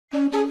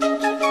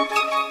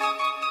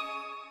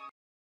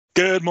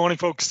Good morning,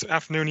 folks.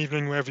 Afternoon,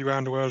 evening, wherever you are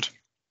in the world.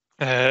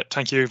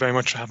 Thank you very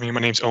much for having me. My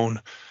name's Eoin.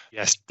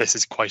 Yes, this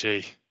is quite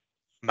a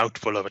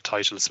mouthful of a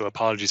title, so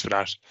apologies for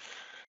that.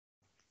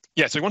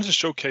 Yeah, so I wanted to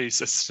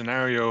showcase a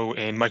scenario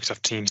in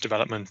Microsoft Teams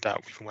development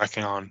that we've been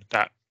working on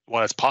that,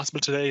 while it's possible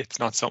today, it's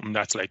not something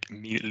that's like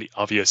immediately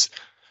obvious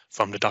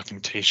from the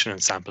documentation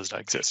and samples that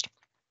exist.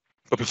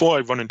 But before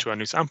I run into our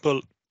new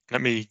sample,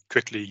 let me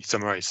quickly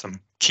summarize some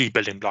key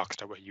building blocks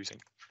that we're using.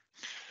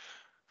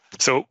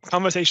 So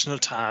conversational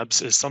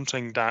tabs is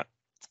something that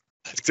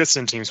has existed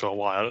in Teams for a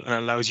while and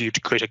allows you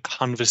to create a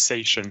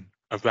conversation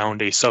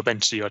around a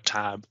sub-entity or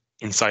tab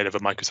inside of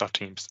a Microsoft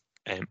Teams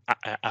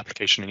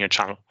application in your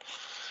channel.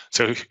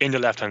 So in the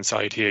left-hand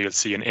side here, you'll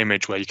see an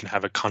image where you can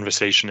have a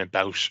conversation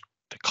about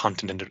the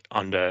content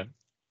in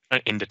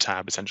the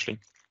tab, essentially.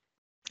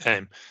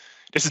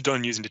 This is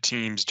done using the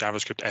Teams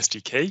JavaScript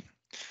SDK,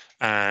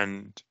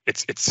 and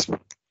it's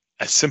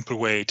a simple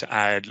way to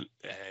add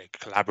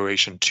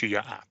collaboration to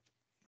your app.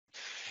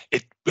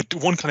 But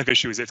one kind of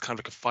issue is it's kind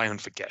of like a fire and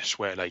forget,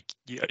 where like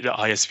the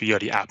ISV or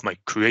the app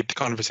might create the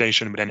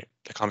conversation, but then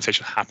the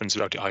conversation happens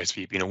without the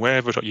ISV being aware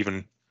of it or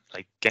even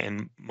like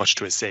getting much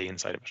to a say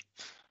inside of it.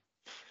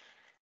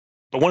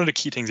 But one of the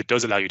key things it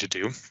does allow you to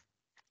do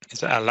is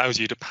that it allows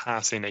you to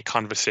pass in a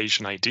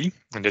conversation ID,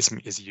 and this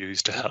is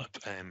used to help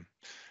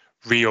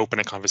reopen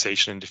a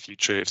conversation in the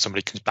future if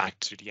somebody comes back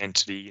to the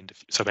entity and the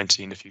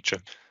sub-entity in the future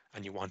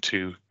and you want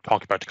to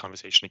talk about the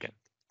conversation again.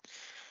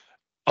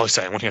 Oh,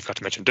 sorry, one thing I forgot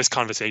to mention, this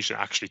conversation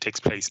actually takes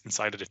place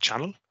inside of the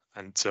channel.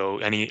 And so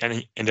any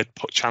in the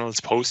channel's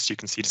posts, you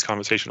can see this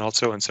conversation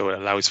also. And so it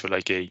allows for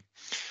like a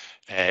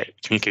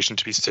communication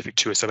to be specific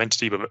to a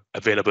sub-entity, but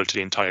available to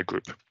the entire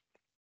group.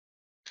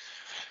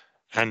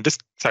 And this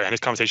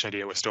conversation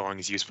idea we're storing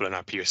is useful in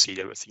our POC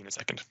that we'll see in a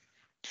second.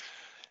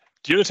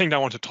 The other thing that I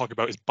want to talk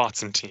about is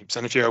bots and Teams.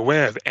 And if you're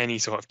aware of any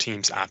sort of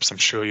Teams apps, I'm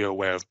sure you're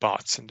aware of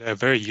bots. And they're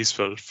very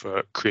useful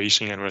for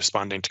creating and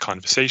responding to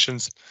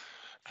conversations,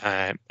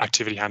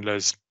 activity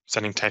handlers,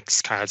 sending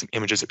text, cards,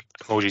 images,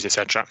 emojis,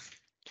 etc.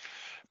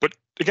 But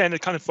again,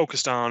 it kind of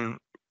focused on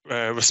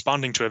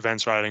responding to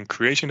events rather than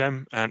creating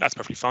them, and that's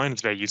perfectly fine.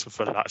 It's very useful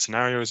for a lot of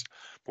scenarios.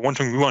 But one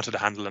thing we wanted to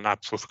handle in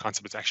that proof of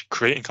concept is actually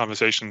creating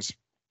conversations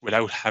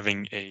without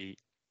having a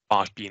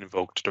bot being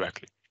invoked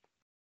directly.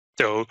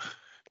 So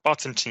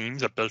bots and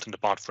Teams are built in the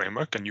bot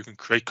framework, and you can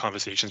create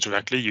conversations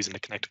directly using the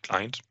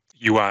ConnectorClient.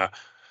 You are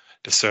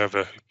the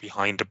server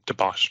behind the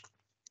bot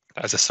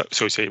as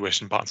associated with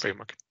the bot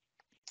framework.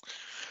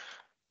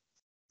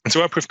 And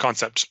so our proof of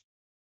concept,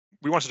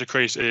 we wanted to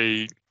create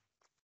a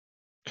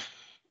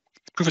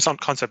proof of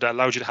concept that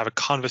allows you to have a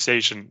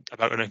conversation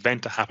about an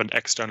event that happened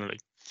externally.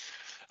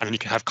 And then you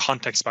can have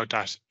context about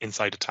that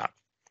inside the tab.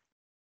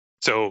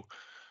 So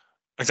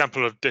an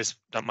example of this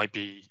that might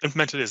be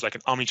implemented is like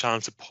an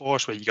omnichannel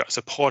support, where you got a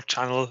support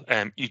channel,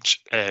 and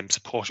each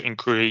support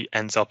inquiry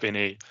ends up in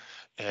a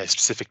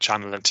specific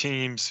channel in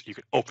Teams. You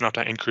can open up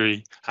that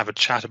inquiry, have a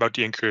chat about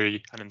the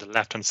inquiry, and on the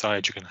left-hand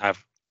side, you can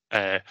have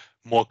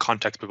more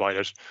context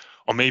provided.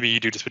 Or maybe you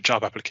do this with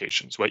job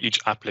applications, where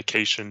each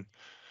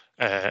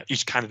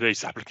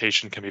candidate's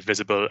application can be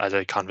visible as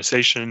a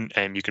conversation,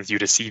 and you can view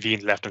the CV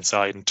in the left-hand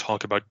side and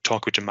talk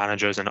with your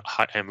managers and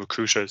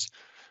recruiters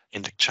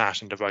in the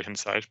chat in the right-hand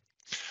side.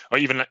 Or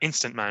even like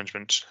instant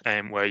management,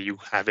 where you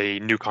have a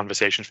new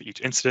conversation for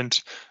each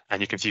incident, and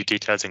you can view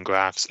details and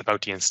graphs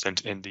about the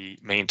incident in the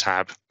main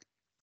tab.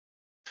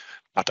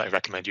 Not that I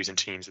recommend using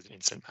Teams as an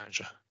incident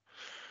manager.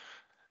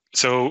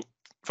 So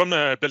from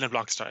the building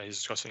blocks that I was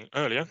discussing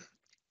earlier,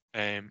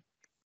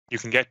 you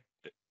can get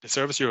the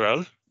service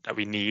URL that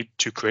we need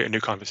to create a new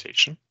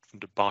conversation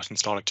from the bot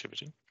install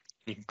activity.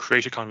 You can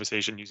create a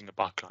conversation using a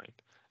bot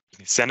client. You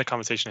can send a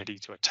conversation ID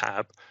to a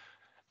tab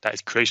that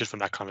is created from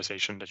that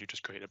conversation that you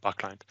just created, bot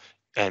client,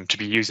 to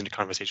be used in the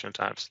conversational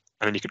tabs.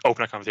 And then you can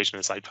open that conversation in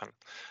a side panel.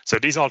 So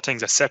these all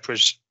things are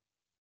separate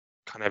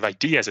kind of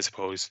ideas, I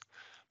suppose,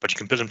 but you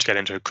can build them together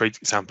into a great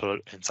example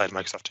inside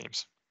Microsoft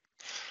Teams.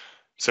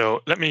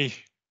 So let me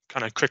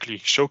kind of quickly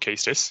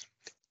showcase this,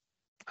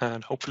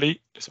 and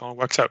hopefully this all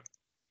works out.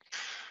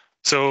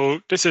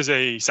 So this is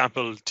a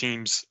sample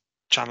Teams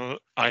channel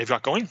I've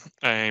got going.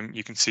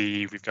 You can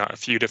see we've got a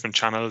few different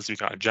channels. We've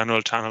got a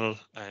general channel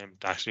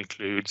that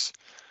includes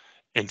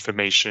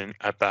information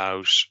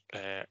about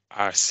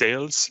our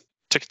sales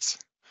tickets.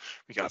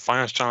 We got a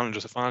finance channel,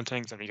 just the final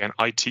things, and we got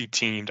an IT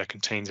team that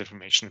contains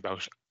information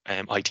about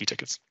IT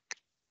tickets.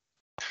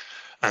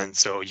 And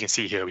so you can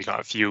see here we got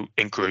a few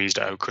inquiries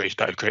that I've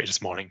created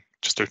this morning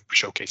just to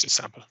showcase this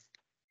sample.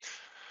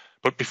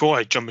 But before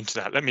I jump into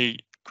that, let me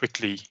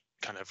quickly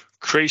kind of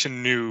create a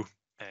new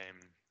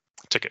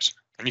ticket.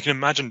 And you can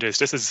imagine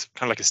this is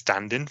kind of like a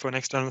stand-in for an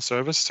external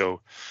service. So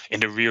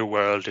in the real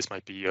world, this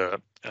might be a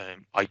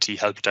IT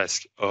help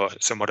desk or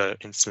some other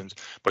instance.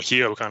 But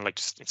here we're kind of like,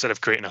 just instead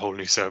of creating a whole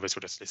new service,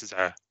 this is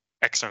our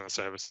external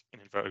service in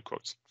inverted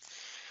quotes.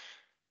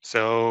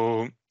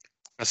 So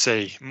let's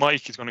say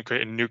Mike is going to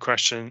create a new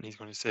question. He's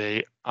going to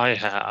say, I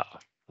have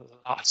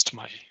lost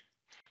my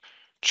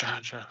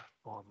charger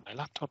for my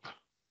laptop.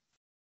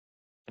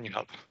 Can you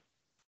help?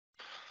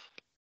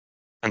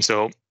 And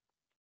so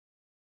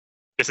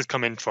this is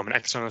coming from an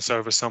external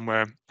server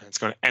somewhere, and it's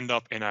going to end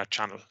up in our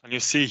channel. And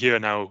you'll see here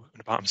now on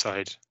the bottom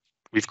side,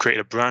 we've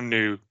created a brand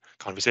new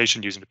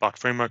conversation using the bot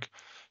framework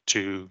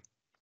for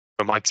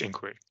Mike's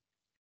inquiry.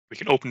 We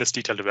can open this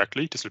detail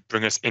directly. This will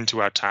bring us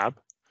into our tab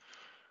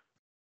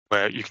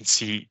where you can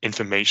see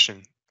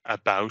information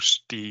about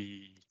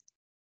the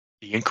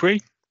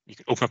inquiry. You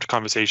can open up the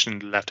conversation on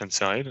the left-hand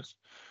side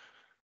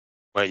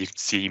where you can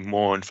see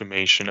more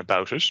information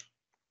about it.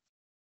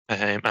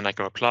 And I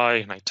can reply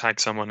and I tag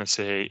someone and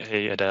say,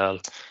 hey, Adele,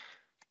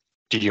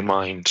 do you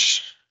mind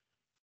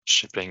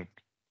shipping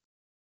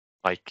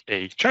like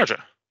a charger?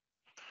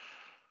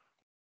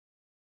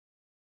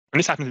 And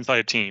this happens inside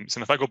of Teams.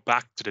 And if I go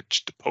back to the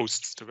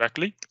posts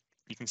directly,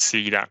 you can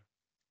see that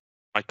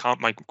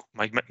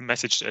my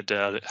message to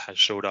Adele has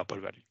showed up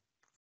already.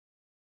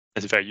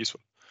 It's very useful.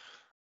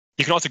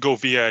 You can also go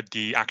via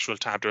the actual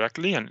tab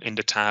directly, and in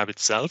the tab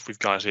itself, we've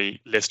got a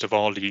list of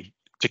all the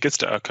tickets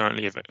that are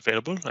currently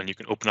available, and you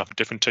can open up a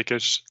different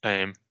ticket,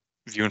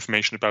 view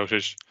information about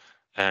it,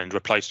 and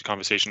reply to the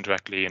conversation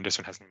directly. And this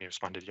one hasn't been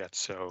responded yet,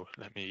 so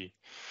let me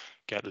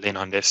get Lynn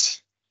on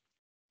this.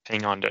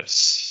 Hang on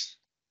this.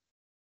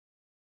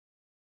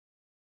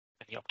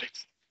 Any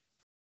updates?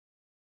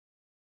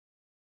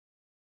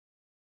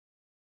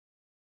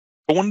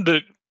 But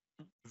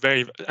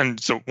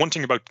one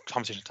thing about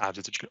conversation tabs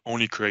is that you can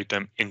only create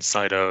them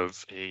inside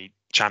of a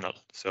channel.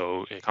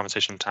 So a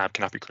conversation tab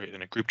cannot be created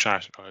in a group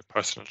chat or a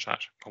personal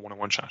chat or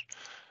one-on-one chat.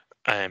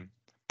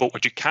 But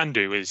what you can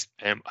do is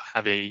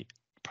have a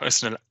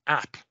personal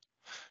app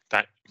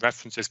that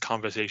references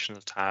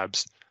conversational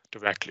tabs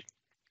directly.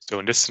 So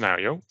in this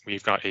scenario,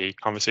 we've got a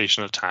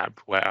conversational tab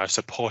where our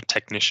support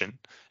technician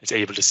is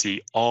able to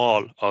see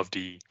all of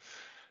the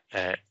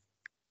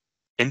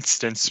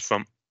instance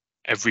from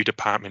every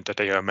department that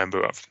they are a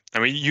member of.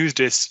 And we use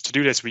this, to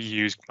do this, we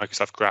use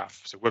Microsoft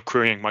Graph. So we're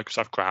querying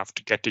Microsoft Graph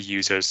to get the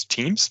user's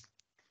teams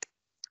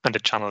and the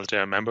channels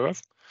they're a member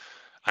of.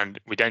 And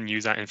we then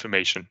use that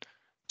information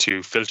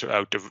to filter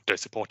out the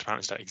support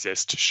departments that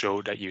exist to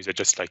show that user,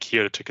 just like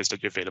here are the tickets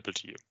that are available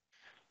to you.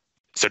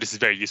 So this is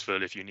very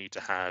useful if you need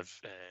to have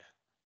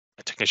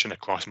a technician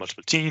across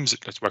multiple teams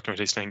that's working with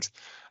these things.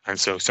 And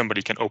so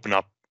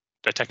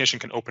the technician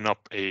can open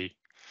up a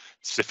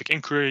specific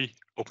inquiry,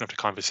 open up the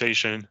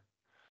conversation,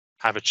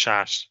 have a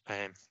chat,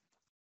 and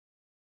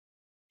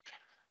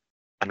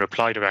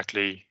reply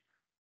directly.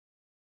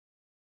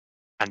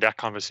 And that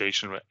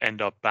conversation will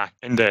end up back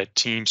in the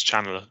Teams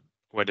channel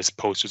where this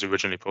post was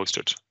originally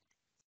posted.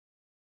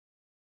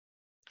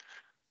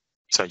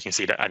 So you can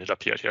see that ended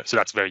up here. So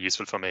that's very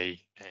useful from a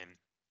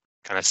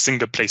kind of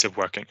single place of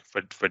working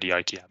for the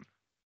IT admin.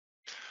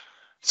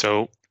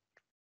 So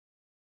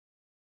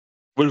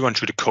we'll run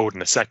through the code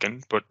in a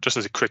second, but just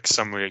as a quick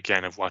summary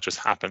again of what just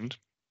happened,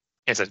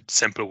 is a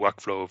simple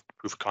workflow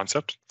proof of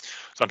concept.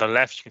 So on the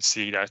left, you can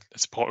see that a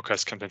support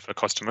request comes in for a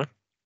customer.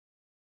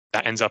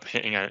 That ends up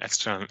hitting an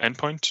external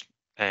endpoint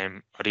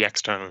or the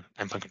external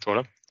endpoint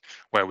controller,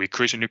 where we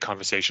create a new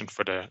conversation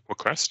for the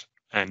request.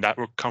 And that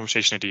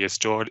conversation ID is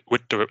stored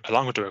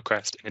along with the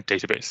request in a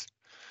database.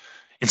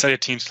 Inside a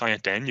Teams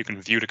client, then you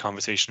can view the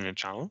conversation in a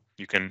channel.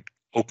 You can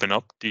open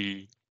up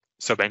the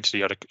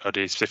sub-entity or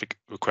the specific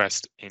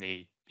request in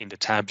the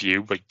tab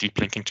view by deep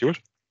linking to it.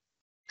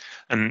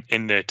 And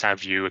in the tab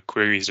view, it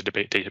queries the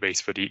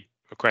database for the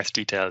request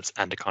details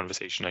and the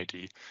conversation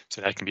ID. So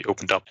that can be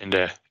opened up in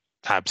the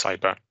tab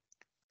sidebar.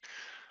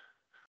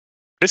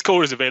 This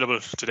code is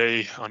available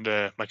today on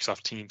the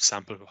Microsoft Teams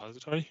sample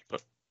repository.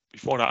 But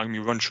before that, I'm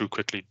going to run through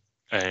quickly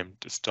the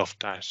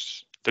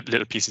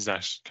little pieces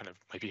that kind of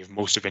might be of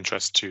most of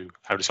interest to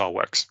how this all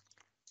works.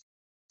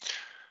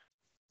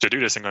 To do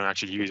this, I'm going to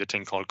actually use a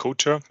thing called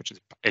CodeTour, which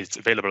is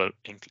available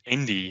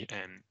in the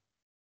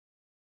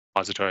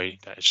repository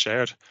that is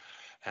shared.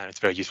 And it's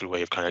a very useful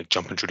way of kind of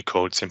jumping through the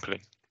code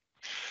simply.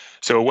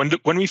 So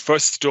when we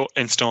first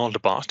install the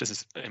bot, this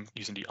is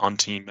using the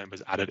on-team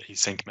members added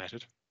async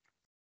method.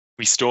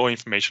 We store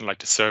information like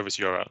the service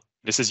URL.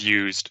 This is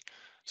used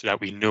so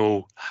that we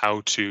know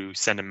how to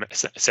send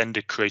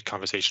a create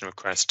conversation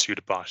request to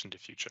the bot in the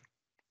future.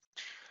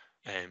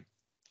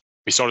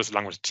 We store this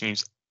along with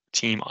the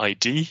team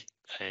ID.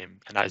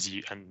 And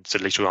so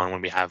later on,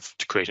 when we have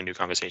to create a new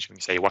conversation,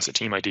 we say, what's the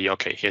team ID?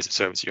 Okay, here's the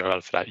service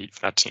URL for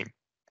that team.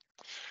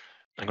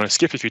 I'm going to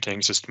skip a few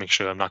things just to make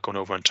sure I'm not going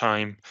over on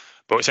time.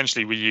 But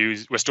essentially,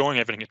 we're storing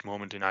everything at the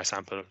moment in our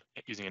sample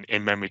using an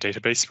in-memory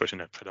database, but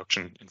in a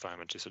production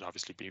environment, this would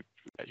obviously be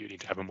that you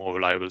need to have a more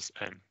reliable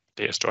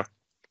data store.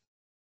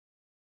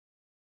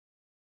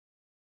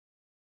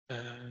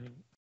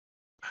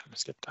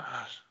 Let's skip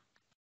that.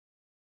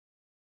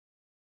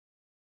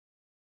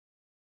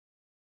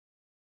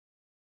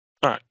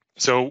 All right.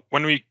 So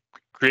when we're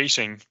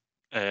creating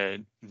a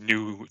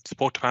new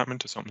support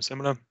department or something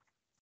similar,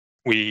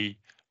 we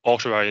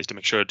authorize to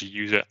make sure the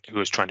user who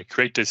is trying to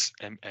create this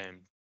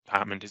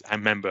department is a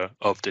member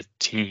of the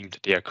team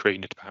that they are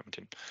creating the department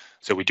in.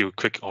 So we do a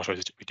quick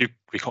authorization.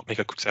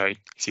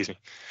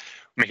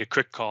 Make a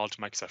quick call to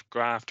Microsoft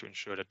Graph to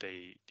ensure that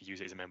the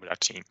user is a member of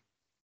that team.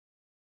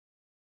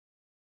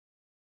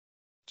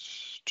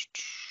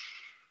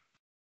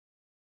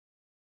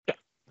 Yeah.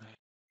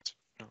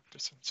 No,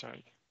 this one,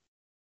 sorry.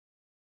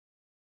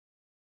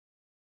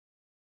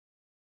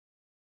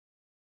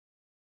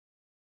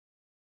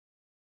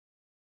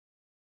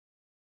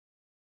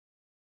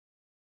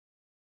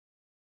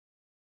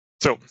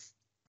 So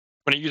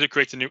when a user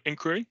creates a new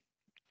inquiry,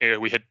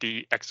 we hit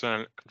the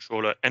external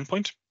controller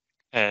endpoint.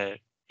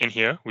 In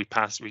here, we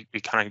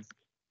kind of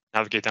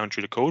navigate down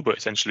through the code, but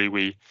essentially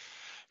we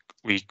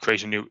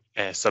create a new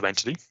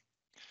sub-entity.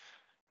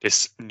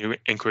 This new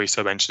inquiry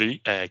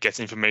sub-entity gets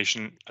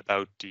information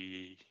about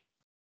the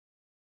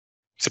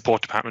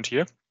support department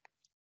here.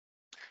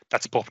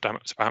 That support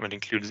department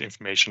includes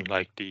information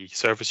like the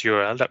service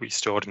URL that we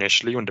stored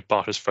initially when the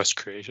bot was first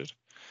created,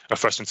 or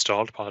first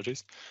installed,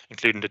 apologies,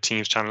 including the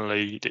Teams channel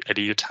ID,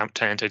 the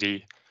tenant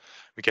ID.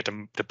 We get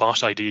the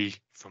bot ID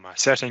from our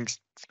settings,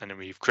 and then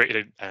we've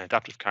created an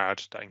adaptive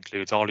card that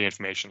includes all the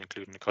information,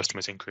 including the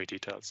customer's inquiry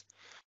details.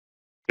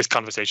 This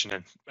conversation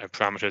and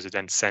parameters are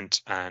then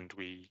sent, and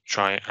we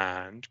try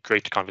and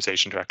create the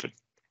conversation directly.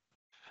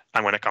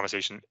 And when if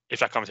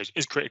that conversation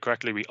is created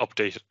correctly, we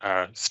update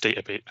our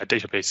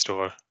database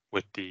store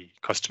with the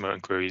customer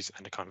inquiries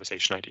and the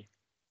conversation ID.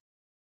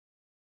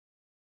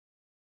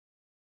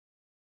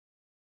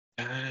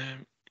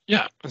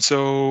 Yeah, and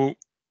so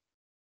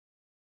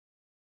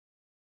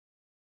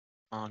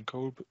on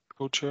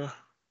CodeTour.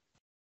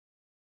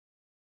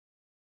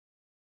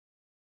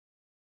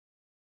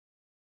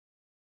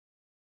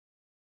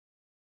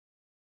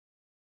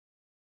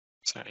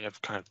 Sorry,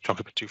 I've kind of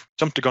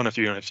jumped the gun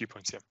on a few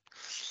points here.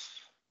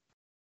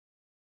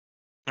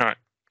 All right.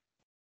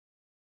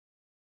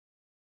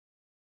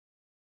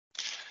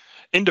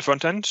 In the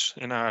front end,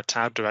 in our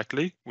tab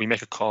directly, we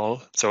make a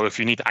call. So if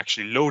you need to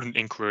actually load an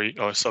inquiry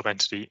or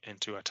sub-entity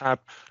into a tab,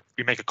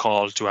 we make a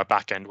call to our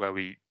backend where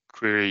we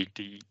query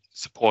the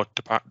support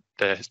department,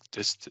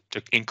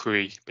 the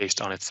inquiry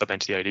based on its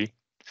sub-entity ID.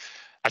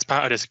 As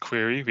part of this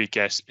query, we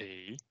get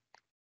a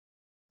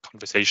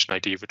conversation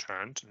ID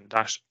returned, and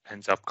that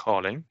ends up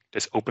calling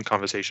this open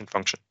conversation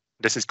function.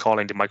 This is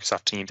calling the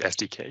Microsoft Teams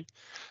SDK,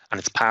 and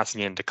it's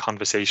passing in the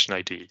conversation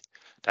ID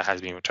that has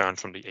been returned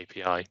from the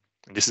API.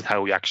 And this is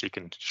how we actually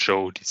can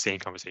show the same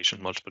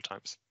conversation multiple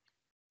times.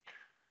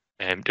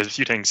 There's a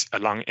few things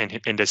along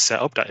in this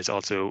setup that is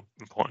also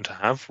important to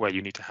have, where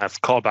you need to have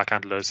callback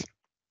handlers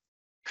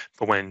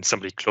for when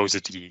somebody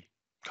closes the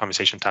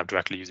conversation tab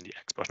directly using the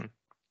X button.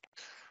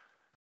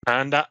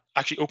 And that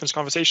actually opens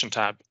conversation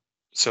tab.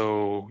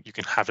 So you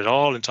can have it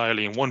all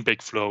entirely in one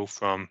big flow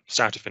from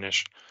start to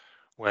finish,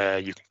 where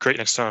you can create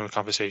an external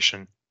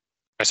conversation,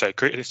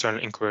 create an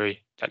external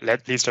inquiry that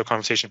leads to a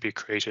conversation being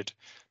created,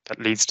 that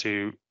leads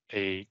to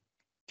the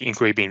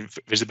inquiry being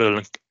visible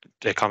and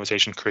the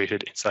conversation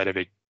created inside of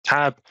a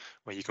tab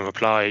where you can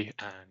reply,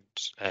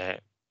 and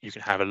you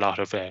can have a lot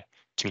of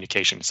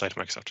communication inside of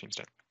Microsoft Teams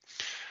there.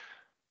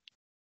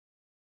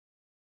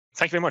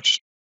 Thank you very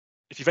much.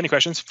 If you have any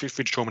questions, feel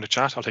free to throw them in the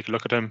chat. I'll take a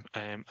look at them.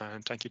 And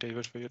thank you,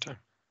 David, for your time.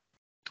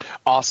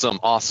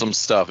 Awesome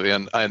stuff.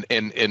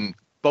 And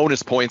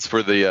bonus points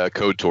for the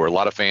CodeTour. A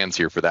lot of fans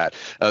here for that.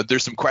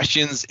 There's some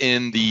questions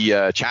in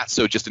the chat,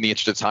 so just in the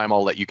interest of time,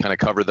 I'll let you kind of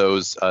cover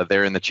those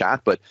there in the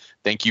chat. But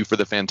thank you for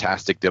the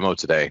fantastic demo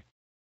today.